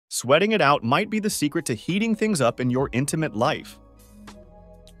Sweating it out might be the secret to heating things up in your intimate life.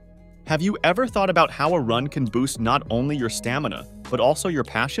 Have you ever thought about how a run can boost not only your stamina, but also your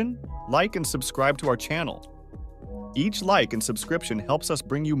passion? Like and subscribe to our channel. Each like and subscription helps us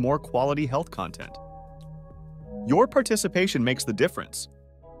bring you more quality health content. Your participation makes the difference.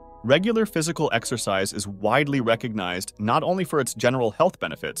 Regular physical exercise is widely recognized not only for its general health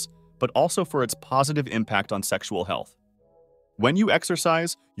benefits, but also for its positive impact on sexual health. When you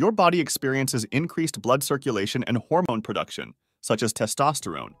exercise, your body experiences increased blood circulation and hormone production, such as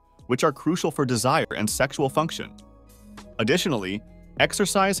testosterone, which are crucial for desire and sexual function. Additionally,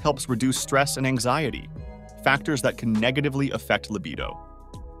 exercise helps reduce stress and anxiety, factors that can negatively affect libido.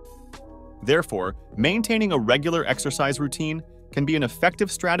 Therefore, maintaining a regular exercise routine can be an effective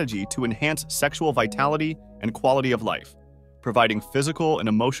strategy to enhance sexual vitality and quality of life, providing physical and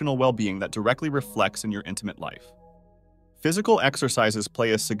emotional well-being that directly reflects in your intimate life. Physical exercises play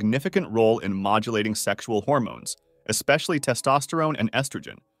a significant role in modulating sexual hormones, especially testosterone and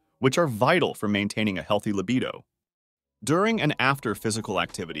estrogen, which are vital for maintaining a healthy libido. During and after physical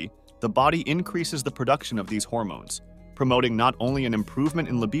activity, the body increases the production of these hormones, promoting not only an improvement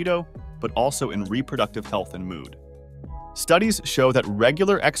in libido, but also in reproductive health and mood. Studies show that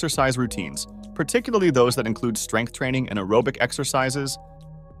regular exercise routines, particularly those that include strength training and aerobic exercises,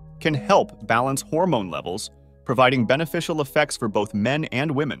 can help balance hormone levels, providing beneficial effects for both men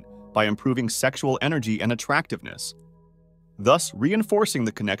and women by improving sexual energy and attractiveness, thus reinforcing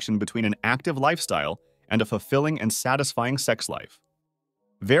the connection between an active lifestyle and a fulfilling and satisfying sex life.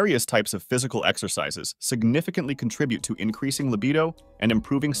 Various types of physical exercises significantly contribute to increasing libido and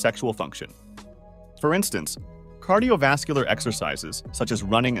improving sexual function. For instance, cardiovascular exercises, such as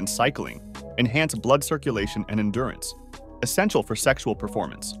running and cycling, enhance blood circulation and endurance, essential for sexual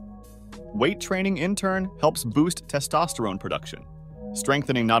performance. Weight training, in turn, helps boost testosterone production,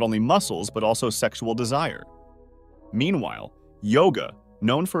 strengthening not only muscles but also sexual desire. Meanwhile, yoga,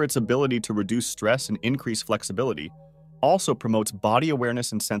 known for its ability to reduce stress and increase flexibility, also promotes body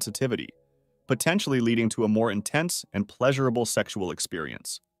awareness and sensitivity, potentially leading to a more intense and pleasurable sexual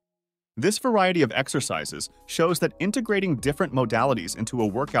experience. This variety of exercises shows that integrating different modalities into a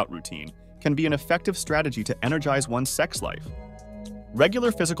workout routine can be an effective strategy to energize one's sex life.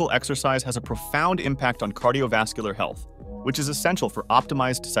 Regular physical exercise has a profound impact on cardiovascular health, which is essential for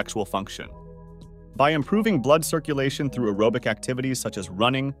optimized sexual function. By improving blood circulation through aerobic activities such as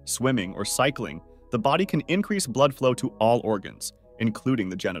running, swimming, or cycling, the body can increase blood flow to all organs, including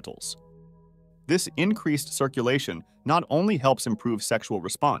the genitals. This increased circulation not only helps improve sexual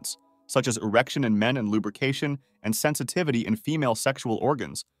response, such as erection in men and lubrication and sensitivity in female sexual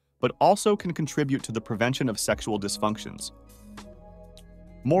organs, but also can contribute to the prevention of sexual dysfunctions.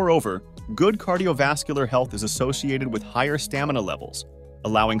 Moreover, good cardiovascular health is associated with higher stamina levels,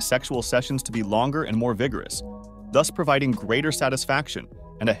 allowing sexual sessions to be longer and more vigorous, thus providing greater satisfaction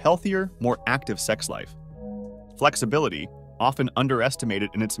and a healthier, more active sex life. Flexibility, often underestimated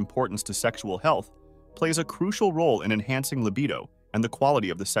in its importance to sexual health, plays a crucial role in enhancing libido and the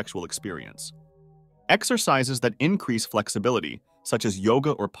quality of the sexual experience. Exercises that increase flexibility, such as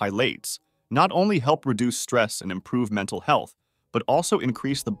yoga or pilates, not only help reduce stress and improve mental health, but also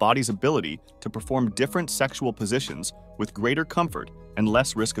increase the body's ability to perform different sexual positions with greater comfort and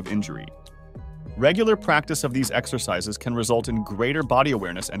less risk of injury. Regular practice of these exercises can result in greater body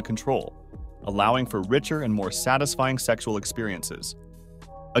awareness and control, allowing for richer and more satisfying sexual experiences.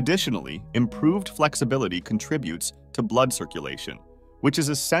 Additionally, improved flexibility contributes to blood circulation, which is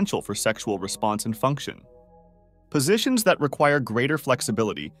essential for sexual response and function. Positions that require greater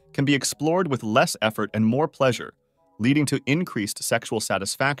flexibility can be explored with less effort and more pleasure, leading to increased sexual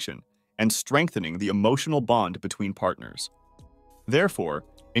satisfaction and strengthening the emotional bond between partners. Therefore,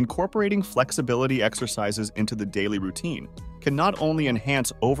 incorporating flexibility exercises into the daily routine can not only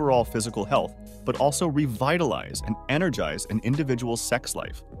enhance overall physical health, but also revitalize and energize an individual's sex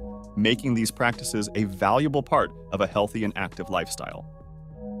life, making these practices a valuable part of a healthy and active lifestyle.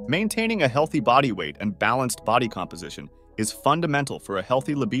 Maintaining a healthy body weight and balanced body composition is fundamental for a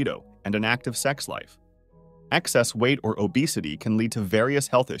healthy libido and an active sex life. Excess weight or obesity can lead to various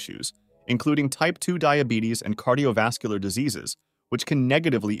health issues, including type 2 diabetes and cardiovascular diseases, which can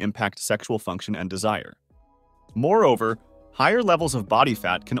negatively impact sexual function and desire. Moreover, higher levels of body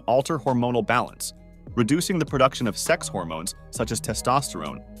fat can alter hormonal balance, reducing the production of sex hormones such as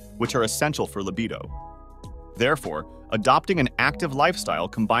testosterone, which are essential for libido. Therefore, adopting an active lifestyle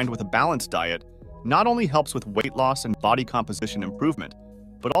combined with a balanced diet not only helps with weight loss and body composition improvement,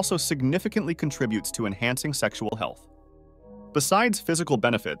 but also significantly contributes to enhancing sexual health. Besides physical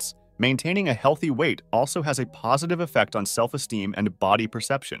benefits, Maintaining a healthy weight also has a positive effect on self-esteem and body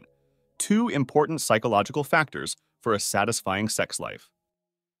perception, two important psychological factors for a satisfying sex life.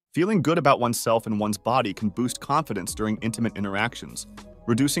 Feeling good about oneself and one's body can boost confidence during intimate interactions,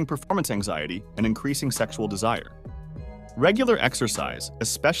 reducing performance anxiety and increasing sexual desire. Regular exercise,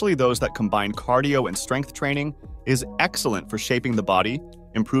 especially those that combine cardio and strength training, is excellent for shaping the body,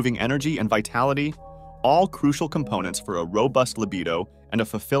 improving energy and vitality, all crucial components for a robust libido and a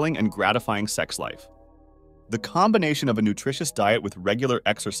fulfilling and gratifying sex life. The combination of a nutritious diet with regular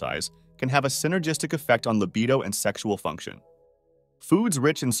exercise can have a synergistic effect on libido and sexual function. Foods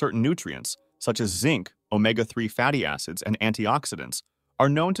rich in certain nutrients, such as zinc, omega-3 fatty acids, and antioxidants, are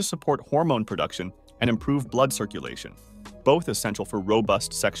known to support hormone production and improve blood circulation, both essential for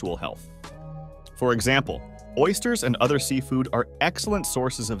robust sexual health. For example, oysters and other seafood are excellent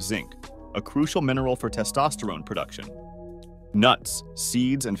sources of zinc, a crucial mineral for testosterone production. Nuts,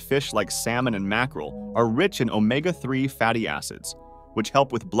 seeds, and fish like salmon and mackerel are rich in omega-3 fatty acids, which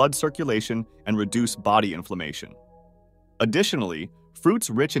help with blood circulation and reduce body inflammation. Additionally, fruits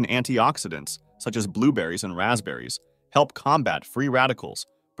rich in antioxidants, such as blueberries and raspberries, help combat free radicals,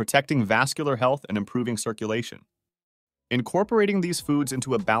 protecting vascular health and improving circulation. Incorporating these foods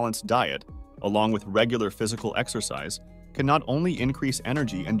into a balanced diet, along with regular physical exercise, can not only increase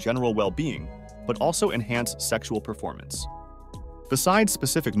energy and general well-being, but also enhance sexual performance. Besides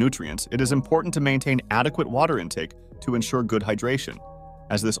specific nutrients, it is important to maintain adequate water intake to ensure good hydration,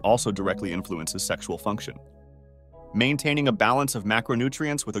 as this also directly influences sexual function. Maintaining a balance of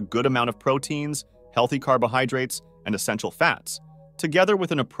macronutrients with a good amount of proteins, healthy carbohydrates, and essential fats, together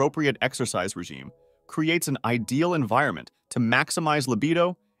with an appropriate exercise regime, creates an ideal environment to maximize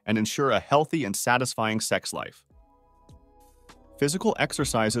libido and ensure a healthy and satisfying sex life. Physical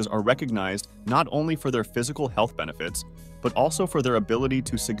exercises are recognized not only for their physical health benefits, but also for their ability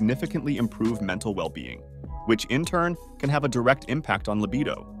to significantly improve mental well-being, which in turn can have a direct impact on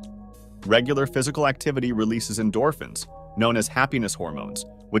libido. Regular physical activity releases endorphins, known as happiness hormones,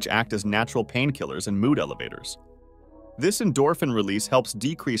 which act as natural painkillers and mood elevators. This endorphin release helps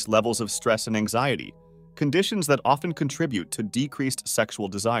decrease levels of stress and anxiety, conditions that often contribute to decreased sexual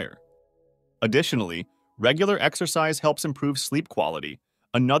desire. Additionally, regular exercise helps improve sleep quality,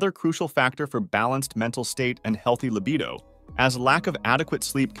 another crucial factor for balanced mental state and healthy libido, as lack of adequate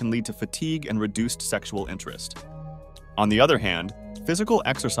sleep can lead to fatigue and reduced sexual interest. On the other hand, physical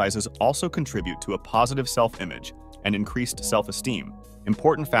exercises also contribute to a positive self-image and increased self-esteem,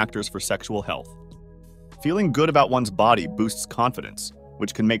 important factors for sexual health. Feeling good about one's body boosts confidence,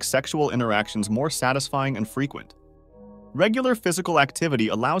 which can make sexual interactions more satisfying and frequent. Regular physical activity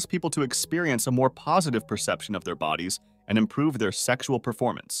allows people to experience a more positive perception of their bodies and improve their sexual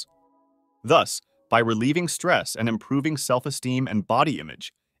performance. Thus, by relieving stress and improving self-esteem and body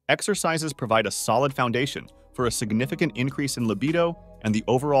image, exercises provide a solid foundation for a significant increase in libido and the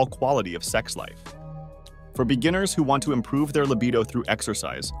overall quality of sex life. For beginners who want to improve their libido through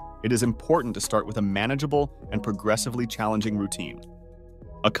exercise, it is important to start with a manageable and progressively challenging routine.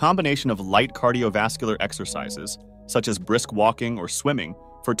 A combination of light cardiovascular exercises, such as brisk walking or swimming,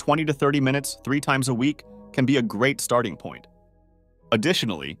 for 20 to 30 minutes 3 times a week can be a great starting point.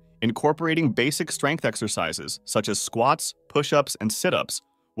 Additionally, incorporating basic strength exercises, such as squats, push-ups, and sit-ups,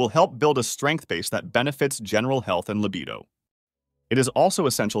 will help build a strength base that benefits general health and libido. It is also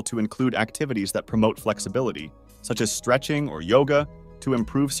essential to include activities that promote flexibility, such as stretching or yoga, to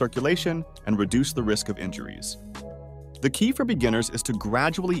improve circulation and reduce the risk of injuries. The key for beginners is to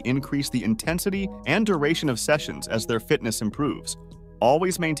gradually increase the intensity and duration of sessions as their fitness improves,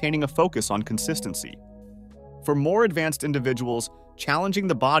 always maintaining a focus on consistency. For more advanced individuals, challenging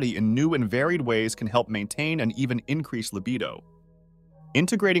the body in new and varied ways can help maintain and even increase libido.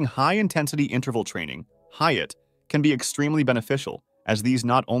 Integrating high-intensity interval training, HIIT, can be extremely beneficial, as these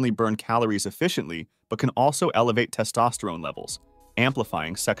not only burn calories efficiently, but can also elevate testosterone levels,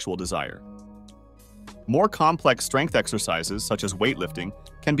 amplifying sexual desire. More complex strength exercises, such as weightlifting,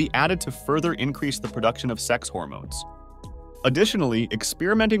 can be added to further increase the production of sex hormones. Additionally,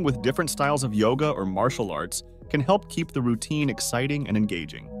 experimenting with different styles of yoga or martial arts can help keep the routine exciting and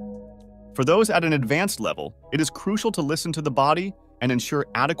engaging. For those at an advanced level, it is crucial to listen to the body and ensure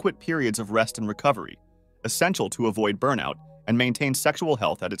adequate periods of rest and recovery, essential to avoid burnout and maintain sexual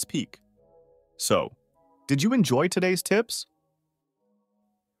health at its peak. So, did you enjoy today's tips?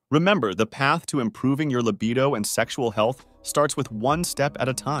 Remember, the path to improving your libido and sexual health starts with one step at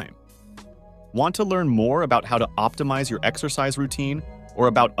a time. Want to learn more about how to optimize your exercise routine or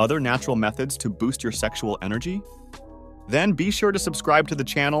about other natural methods to boost your sexual energy? Then be sure to subscribe to the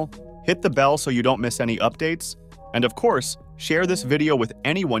channel, hit the bell so you don't miss any updates, and of course, Share this video with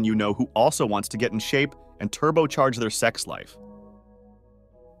anyone you know who also wants to get in shape and turbocharge their sex life.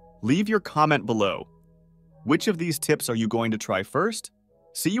 Leave your comment below. Which of these tips are you going to try first?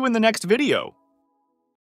 See you in the next video!